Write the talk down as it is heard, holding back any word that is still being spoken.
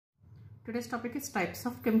Today's topic is types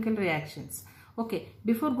of chemical reactions. Okay,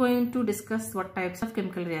 before going to discuss what types of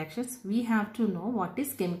chemical reactions, we have to know what is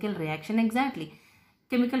chemical reaction exactly.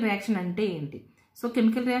 Chemical reaction ante enti. So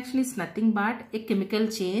chemical reaction is nothing but a chemical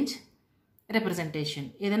change representation.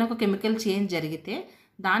 ఏదైనా ఒక chemical change జరిగితే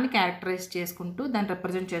దాన్ని characterise చేసుకుంటూ దాన్ని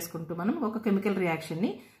represent చేసుకుంటూ మనం ఒక chemical reaction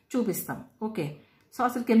ని చూపిస్తాం. ఓకే, సో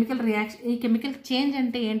అసలు కెమికల్ రియాక్షన్ ఈ కెమికల్ చేంజ్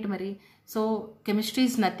అంటే ఏంటి మరి? So chemistry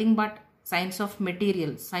is nothing but science of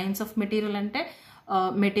material. Science of material అంటే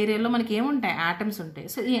మెటీరియల్లో మనకి ఏముంటాయి? యాటమ్స్ ఉంటాయి.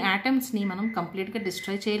 సో ఈ యాటమ్స్ని మనం కంప్లీట్గా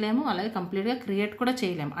డిస్ట్రాయ్ చేయలేము, అలాగే కంప్లీట్గా క్రియేట్ కూడా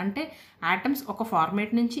చేయలేము. అంటే యాటమ్స్ ఒక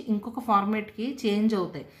ఫార్మేట్ నుంచి ఇంకొక ఫార్మేట్కి చేంజ్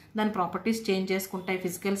అవుతాయి, దాని ప్రాపర్టీస్ చేంజ్ చేసుకుంటాయి,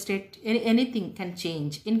 physical state anything can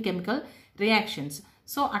change in chemical reactions.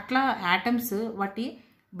 So అట్లా యాటమ్స్ వాటి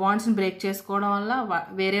బాండ్స్ని బ్రేక్ చేసుకోవడం వల్ల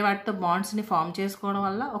వేరే వాటితో బాండ్స్ని ఫామ్ చేసుకోవడం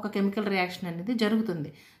వల్ల ఒక కెమికల్ రియాక్షన్ అనేది జరుగుతుంది.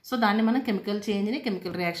 సో దాన్ని మనం కెమికల్ చేంజ్ని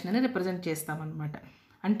కెమికల్ రియాక్షన్ అని రిప్రజెంట్ చేస్తామన్నమాట.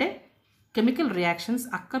 అంటే chemical reactions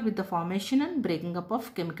అక్కర్ with the formation and breaking up of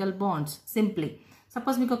chemical bonds. Simply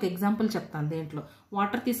suppose మీకు ఒక ఎగ్జాంపుల్ చెప్తాను. దేంట్లో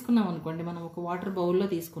వాటర్ తీసుకున్నాం అనుకోండి, మనం ఒక వాటర్ బౌల్లో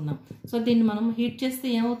తీసుకున్నాం. సో దీన్ని మనం హీట్ చేస్తే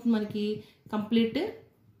ఏమవుతుంది? మనకి కంప్లీట్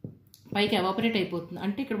పైకి ఎవాపరేట్ అయిపోతుంది.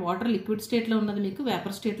 అంటే ఇక్కడ వాటర్ లిక్విడ్ స్టేట్లో ఉన్నది మీకు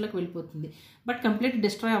వేపర్ స్టేట్లోకి వెళ్ళిపోతుంది. బట్ కంప్లీట్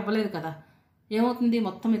డిస్ట్రాయ్ అవ్వలేదు కదా. ఏమవుతుంది?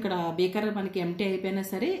 మొత్తం ఇక్కడ బేకర్ మనకి ఎంటీ అయిపోయినా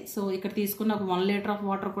సరే, సో ఇక్కడ తీసుకున్న ఒక 1 లీటర్ ఆఫ్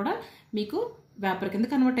వాటర్ కూడా మీకు వేపర్ కింద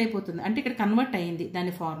కన్వర్ట్ అయిపోతుంది. అంటే ఇక్కడ కన్వర్ట్ అయ్యింది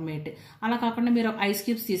దాని ఫార్మేట్. అలా కాకుండా మీరు ఐస్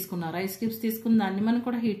క్యూబ్స్ తీసుకున్నారు, ఐస్ క్యూబ్స్ తీసుకున్న దాన్ని మనం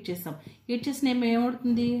కూడా హీట్ చేస్తాం. హీట్ చేసిన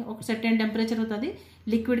ఏమవుతుంది? ఒక సర్టెన్ టెంపరేచర్ అవుతుంది,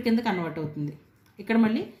 లిక్విడ్ కింద కన్వర్ట్ అవుతుంది. ఇక్కడ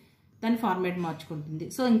మళ్ళీ దాని ఫార్మేట్ మార్చుకుంటుంది.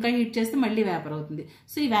 సో ఇంకా హీట్ చేస్తే మళ్ళీ వేపర్ అవుతుంది.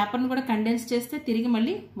 సో ఈ వేపర్ని కూడా కండెన్స్ చేస్తే తిరిగి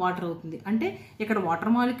మళ్ళీ వాటర్ అవుతుంది. అంటే ఇక్కడ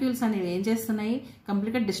వాటర్ మాలిక్యూల్స్ అనేవి ఏం చేస్తున్నాయి?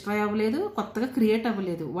 కంప్లీట్గా డిస్ట్రాయ్ అవ్వలేదు, కొత్తగా క్రియేట్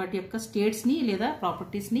అవ్వలేదు. వాటి యొక్క స్టేట్స్ని లేదా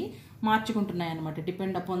ప్రాపర్టీస్ని మార్చుకుంటున్నాయి అనమాట,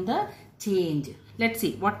 depend upon the change. Let's see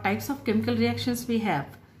what types of chemical reactions we have.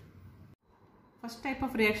 First type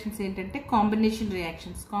of reactions ఏంటంటే కాంబినేషన్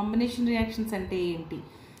రియాక్షన్స్. కాంబినేషన్ రియాక్షన్స్ అంటే ఏంటి?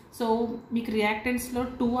 సో మీకు రియాక్టెంట్స్లో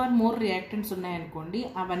 2 or more రియాక్టెంట్స్ ఉన్నాయనుకోండి,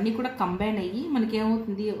 అవన్నీ కూడా కంబైన్ అయ్యి మనకి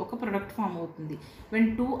ఏమవుతుంది? ఒక ప్రొడక్ట్ ఫామ్ అవుతుంది. When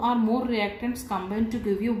 2 or more reactants combine to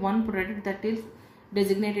give you one product that is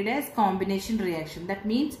designated as combination reaction. That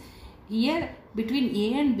means here between A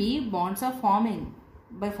and B bonds are forming.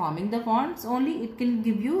 By forming the bonds only it can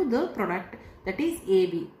give you the product that is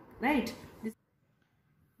AB, right?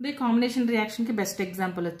 The combination reaction ki best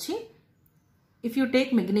example వచ్చి, if you take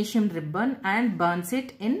magnesium ribbon and burns it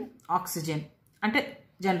in oxygen. అంటే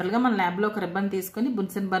జనరల్గా మన ల్యాబ్లో ఒక ribbon తీసుకొని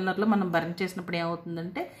బున్సెన్ బర్నర్లో మనం burn చేసినప్పుడు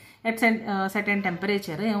ఏమవుతుందంటే అట్ సర్టెన్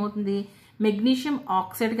టెంపరేచర్ ఏమవుతుంది? మెగ్నీషియం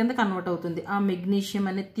ఆక్సైడ్ కింద కన్వర్ట్ అవుతుంది. ఆ మెగ్నీషియం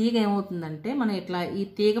అనే తీగ ఏమవుతుందంటే, మనం ఇట్లా ఈ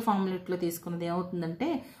తీగ ఫార్మేట్లో తీసుకున్నది ఏమవుతుందంటే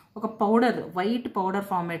ఒక పౌడర్, వైట్ పౌడర్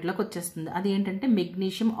ఫార్మేట్లోకి వచ్చేస్తుంది. అది ఏంటంటే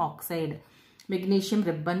magnesium oxide. Magnesium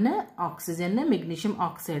ribbon, oxygen, magnesium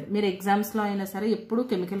oxide. మీరు ఎగ్జామ్స్లో అయినా సరే ఎప్పుడు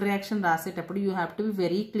కెమికల్ రియాక్షన్ రాసేటప్పుడు you have to be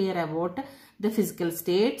very clear about the physical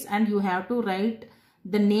states and you have to right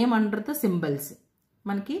the name under the symbols.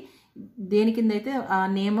 మనకి దేని కింద అయితే ఆ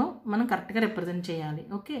నేమ్ మనం కరెక్ట్గా రిప్రజెంట్ చేయాలి.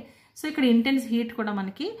 ఓకే, సో ఇక్కడ ఇంటెన్స్ హీట్ కూడా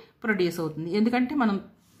మనకి ప్రొడ్యూస్ అవుతుంది. ఎందుకంటే మనం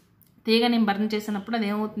తీగని బర్న్ చేసినప్పుడు అది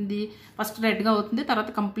ఏమవుతుంది? ఫస్ట్ రెడ్గా అవుతుంది, తర్వాత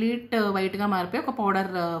కంప్లీట్ వైట్గా మారిపోయి ఒక పౌడర్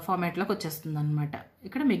ఫార్మేట్లోకి వచ్చేస్తుంది అనమాట.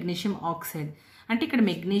 ఇక్కడ మెగ్నీషియం ఆక్సైడ్ అంటే ఇక్కడ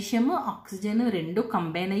మెగ్నీషియం ఆక్సిజన్ రెండు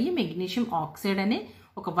కంబైన్ అయ్యి మెగ్నీషియం ఆక్సైడ్ అనే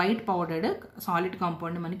ఒక వైట్ పౌడర్డ్ సాలిడ్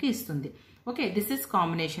కాంపౌండ్ మనకి ఇస్తుంది. Okay, this is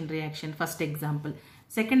combination reaction. First example.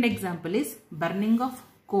 Second example is burning of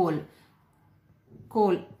coal.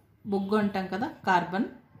 Coal బొగ్గు అంటాం కదా, కార్బన్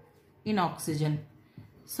ఇన్ ఆక్సిజన్.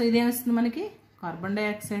 సో ఇదేమిస్తుంది మనకి? Carbon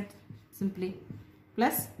dioxide simply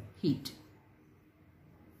plus heat.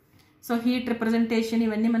 So heat representation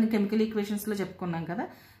ఇవన్నీ మనం కెమికల్ ఈక్వేషన్స్లో చెప్పుకున్నాం కదా.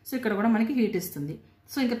 సో ఇక్కడ కూడా మనకి హీట్ ఇస్తుంది.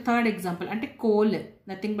 సో ఇంకా థర్డ్ ఎగ్జాంపుల్ అంటే కోల్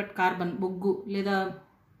నథింగ్ బట్ కార్బన్, బొగ్గు, లేదా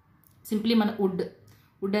సింప్లీ మన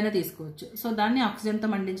వుడ్ అనేది తీసుకోవచ్చు. సో దాన్ని ఆక్సిజన్తో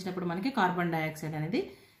మండించినప్పుడు మనకి కార్బన్ డైఆక్సైడ్ అనేది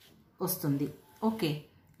వస్తుంది. ఓకే,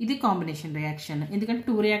 ఇది కాంబినేషన్ రియాక్షన్. ఎందుకంటే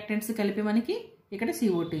 2 రియాక్టెంట్స్ కలిపి మనకి ఇక్కడ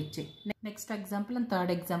CO2 ఇచ్చాయి. Next example and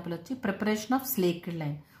third example వచ్చి preparation of slaked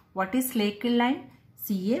lime. What is slaked lime?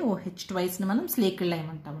 CaOH ట్వైస్ని మనం స్లేక్డ్ లైమ్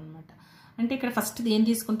అంటాం అనమాట. అంటే ఇక్కడ ఫస్ట్ ఏం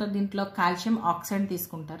తీసుకుంటారు? దీంట్లో కాల్షియం ఆక్సైడ్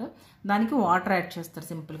తీసుకుంటారు, దానికి వాటర్ యాడ్ చేస్తారు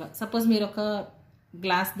సింపుల్గా. సపోజ్ మీరు ఒక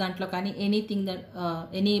గ్లాస్ దాంట్లో కానీ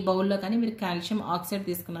ఎనీ బౌల్లో కానీ మీరు కాల్షియం ఆక్సైడ్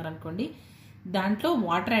తీసుకున్నారనుకోండి, దాంట్లో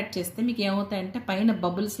వాటర్ యాడ్ చేస్తే మీకు ఏమవుతాయంటే పైన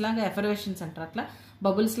బబుల్స్ లాగా, ఎఫర్వేషన్స్ అంటారు, అట్లా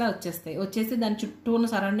బబుల్స్ లా వచ్చేసి దాని చుట్టూ ఉన్న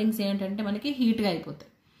సరౌండింగ్స్ ఏంటంటే మనకి హీట్గా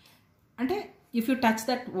అయిపోతాయి. అంటే if you touch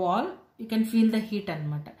that wall you can feel the heat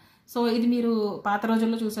అనమాట. సో ఇది మీరు పాత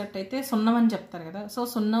రోజుల్లో చూసేటైతే సున్నం అని చెప్తారు కదా. సో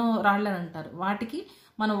సున్నం రాళ్ళు అని అంటారు. వాటికి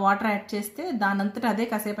మనం వాటర్ యాడ్ చేస్తే దానంతటా అదే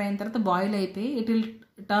కాసేపు అయిన తర్వాత బాయిల్ అయిపోయి it will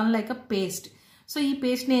turn like a paste. So ఈ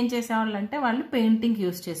పేస్ట్ని ఏం చేసేవాళ్ళు అంటే వాళ్ళు పెయింటింగ్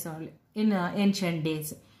యూస్ చేసేవాళ్ళు ఇన్ ఏన్షియంట్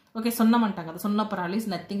డేస్. ఓకే, సున్నం అంటాం కదా, సున్నపురాలు is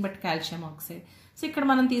nothing but calcium oxide. So ఇక్కడ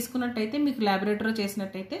మనం తీసుకున్నట్టయితే మీకు ల్యాబొరేటరీలో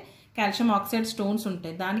చేసినట్టయితే కాల్షియం ఆక్సైడ్ స్టోన్స్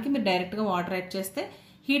ఉంటాయి, దానికి మీరు డైరెక్ట్గా వాటర్ యాడ్ చేస్తే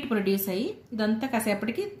హీట్ ప్రొడ్యూస్ అయ్యి ఇదంతా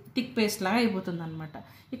కాసేపటికి థిక్ పేస్ట్ లాగా అయిపోతుంది అనమాట.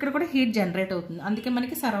 ఇక్కడ కూడా హీట్ జనరేట్ అవుతుంది, అందుకే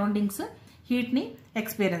మనకి సరౌండింగ్స్ హీట్ని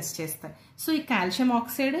ఎక్స్పీరియన్స్ చేస్తాయి. సో ఈ కాల్షియం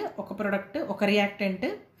ఆక్సైడ్ ఒక ప్రోడక్ట్, ఒక రియాక్టెంట్,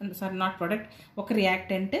 ఒక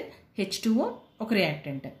రియాక్టెంట్, H2O ఒక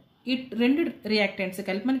రియాక్టెంట్. ఈ రెండు రియాక్టెంట్స్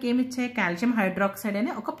కలిపి మనకి ఏమి ఇచ్చాయి, కాల్షియం హైడ్రాక్సైడ్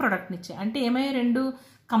అనే ఒక ప్రోడక్ట్ని ఇచ్చాయి. అంటే ఏమయ్యాయి, రెండు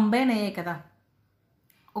కంబైన్ అయ్యాయి కదా.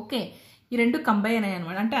 ఓకే, ఈ రెండు కంబైన్ అయ్యాయి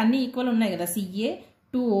అనమాట, అంటే అన్ని ఈక్వల్ ఉన్నాయి కదా,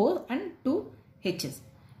 Ca2O అండ్ 2Hs.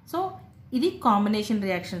 సో ఇది కాంబినేషన్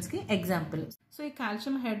రియాక్షన్స్కి ఎగ్జాంపుల్. సో ఈ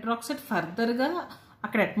కాల్షియం హైడ్రాక్సైడ్ ఫర్దర్గా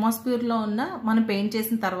అక్కడ అట్మాస్ఫియర్లో ఉన్న మనం పెయింట్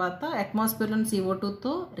చేసిన తర్వాత అట్మాస్ఫియర్లో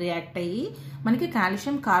CO2తో రియాక్ట్ అయ్యి మనకి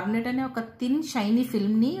కాల్షియం కార్బోనేట్ అనే ఒక థిన్ షైనీ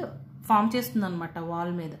ఫిల్మ్ని ఫామ్ చేస్తుంది అనమాట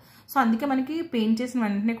వాల్ మీద. సో అందుకే మనకి పెయింట్ చేసిన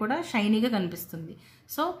వెంటనే కూడా షైనీగా కనిపిస్తుంది.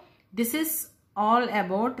 So this is all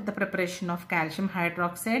about the preparation of calcium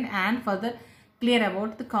hydroxide and further clear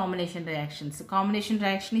about the combination reactions. Combination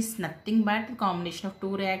reaction is nothing but the combination of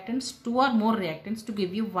two reactants, two or more reactants to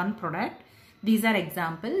give you one product. These are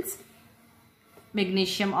examples: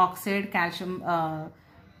 magnesium oxide, calcium,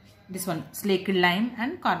 this one slaked lime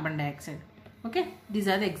and carbon dioxide. Okay, these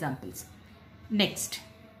are the examples.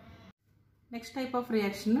 Next type of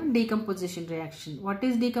reaction, decomposition reaction. What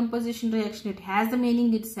is decomposition reaction? It has the meaning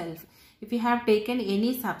itself. If you have taken any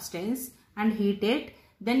substance and heat it,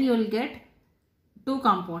 then you will get two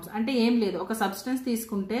compounds. అంటే ఏం లేదు, ఒక substance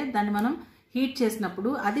తీసుకుంటే దాన్ని మనం heat చేసినప్పుడు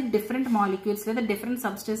అది different molecules లేదా డిఫరెంట్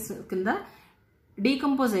సబ్స్టెన్స్ కింద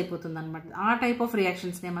డీకంపోజ్ అయిపోతుంది అనమాట. ఆ టైప్ ఆఫ్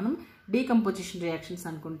రియాక్షన్స్నే మనం డీకంపోజిషన్ రియాక్షన్స్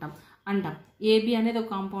అంటాం. AB అనేది ఒక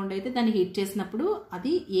కాంపౌండ్ అయితే దాన్ని హీట్ చేసినప్పుడు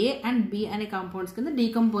అది A అండ్ B అనే కాంపౌండ్స్ కింద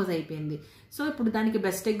డీకంపోజ్ అయిపోయింది. సో ఇప్పుడు దానికి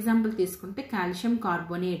బెస్ట్ ఎగ్జాంపుల్ తీసుకుంటే కాల్షియం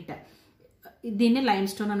కార్బోనేట్, దీన్ని లైమ్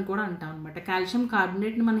స్టోన్ అని కూడా అంటాం అనమాట. కాల్షియం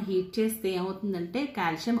కార్బోనేట్ని మనం హీట్ చేస్తే ఏమవుతుందంటే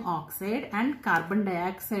calcium oxide and carbon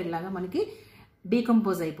dioxide లాగా మనకి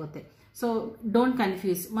డీకంపోజ్ అయిపోతాయి. So don't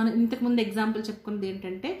confuse. మనం ఇంతకుముందు ఎగ్జాంపుల్ చెప్పుకున్నది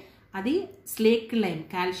ఏంటంటే అది స్లేక్ lime,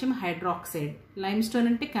 calcium hydroxide. Lime stone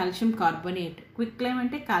అంటే కాల్షియం కార్బోనేట్, క్విక్ లైమ్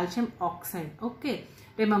అంటే calcium oxide. Okay,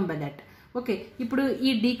 remember that. Okay, ఇప్పుడు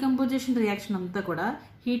ఈ డీకంపోజిషన్ రియాక్షన్ అంతా కూడా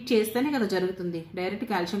హీట్ చేస్తేనే కదా జరుగుతుంది. డైరెక్ట్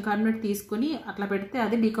కాల్షియం కార్బోనేట్ తీసుకొని అట్లా పెడితే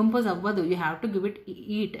అది డీకంపోజ్ అవ్వదు, you have to give it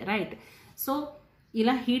heat, right? So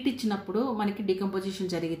ఇలా హీట్ ఇచ్చినప్పుడు మనకి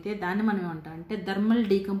డీకంపోజిషన్ జరిగితే దాన్ని మనం ఏమంటాం అంటే thermal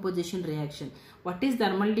decomposition reaction. What is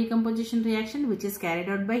thermal decomposition reaction? Which is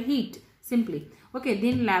carried out by heat simply. Okay,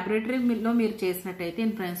 దీని ల్యాబొరేటరీలో మీరు చేసినట్టయితే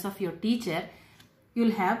in presence of your teacher you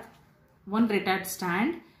will have one retard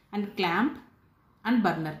stand and clamp and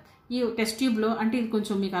burner. ఈ test ట్యూబ్లో, అంటే ఇది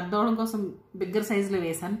కొంచెం మీకు అర్థం అవడం కోసం బిగ్గర్ సైజులో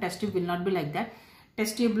వేసాను, test tube will not be like that.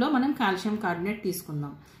 Test ట్యూబ్లో మనం కాల్షియం కార్బోనేట్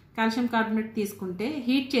తీసుకుందాం. కాల్షియం కార్బోనేట్ తీసుకుంటే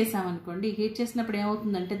హీట్ చేసామనుకోండి, హీట్ చేసినప్పుడు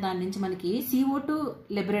ఏమవుతుందంటే దాని నుంచి మనకి CO2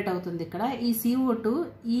 లిబరేట్ అవుతుంది. ఇక్కడ ఈ CO2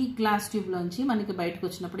 ఈ గ్లాస్ ట్యూబ్లోంచి మనకి బయటకు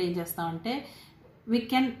వచ్చినప్పుడు ఏం చేస్తామంటే we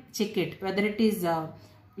can check it whether it is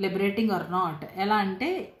liberating or not. ఎలా అంటే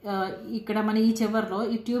ఇక్కడ మన ఈ చివర్లో,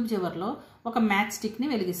 ఈ ట్యూబ్ చివర్లో ఒక మ్యాచ్ స్టిక్ని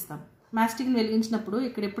వెలిగిస్తాం. మ్యాచ్ స్టిక్ని వెలిగించినప్పుడు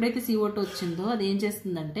ఇక్కడ ఎప్పుడైతే CO2 వచ్చిందో అది ఏం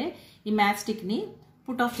చేస్తుందంటే ఈ మ్యాచ్ స్టిక్ని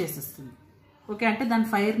పుట్ ఆఫ్ చేసేస్తుంది. ఓకే, అంటే దాని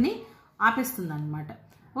ఫైర్ని ఆపేస్తుంది అనమాట.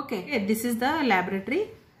 Okay, this is the laboratory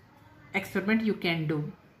experiment you can do.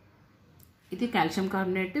 ఇది calcium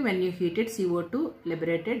carbonate, when you heat it CO2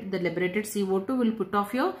 liberated, the liberated CO2 will put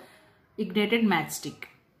off your ignited matchstick.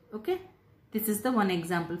 Okay, this is the one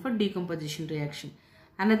example for decomposition reaction.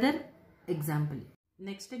 Another example,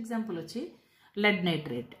 next example వచ్చి lead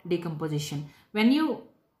nitrate decomposition. When you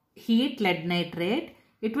heat lead nitrate,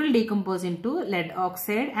 it will decompose into lead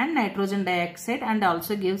oxide and nitrogen dioxide and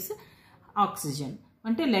also gives oxygen.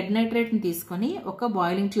 అంటే lead nitrate ని తీసుకొని ఒక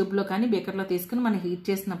boiling ట్యూబ్లో కానీ బేకర్లో తీసుకొని మనం heat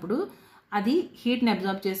చేసినప్పుడు అది హీట్ని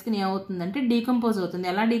అబ్జార్బ్ చేసుకుని ఏమవుతుందంటే డీకంపోజ్ అవుతుంది.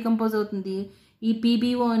 ఎలా డీకంపోజ్ అవుతుంది? ఈ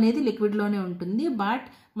PbO అనేది లిక్విడ్లోనే ఉంటుంది, బట్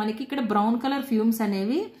మనకి ఇక్కడ బ్రౌన్ కలర్ ఫ్యూమ్స్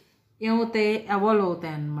అనేవి ఏమవుతాయి, అవాల్వ్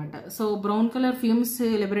అవుతాయి అన్నమాట. So brown colour fumes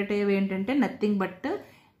liberate అయ్యేవి ఏంటంటే nothing but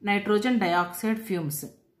nitrogen dioxide fumes.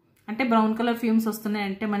 అంటే బ్రౌన్ కలర్ ఫ్యూమ్స్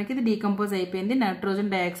వస్తున్నాయంటే మనకి ఇది డీకంపోజ్ అయిపోయింది,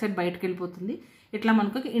 నైట్రోజన్ డయాక్సైడ్ బయటకు వెళ్ళిపోతుంది. ఇట్లా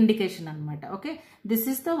మనకు ఒక ఇండికేషన్ అనమాట. Okay, this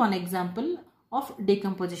is the one example of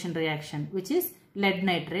decomposition reaction which is lead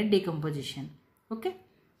nitrate decomposition. Okay,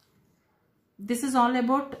 this is all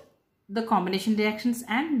about the combination reactions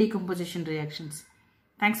and decomposition reactions.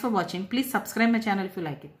 Thanks for watching. Please subscribe my channel if you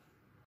like it.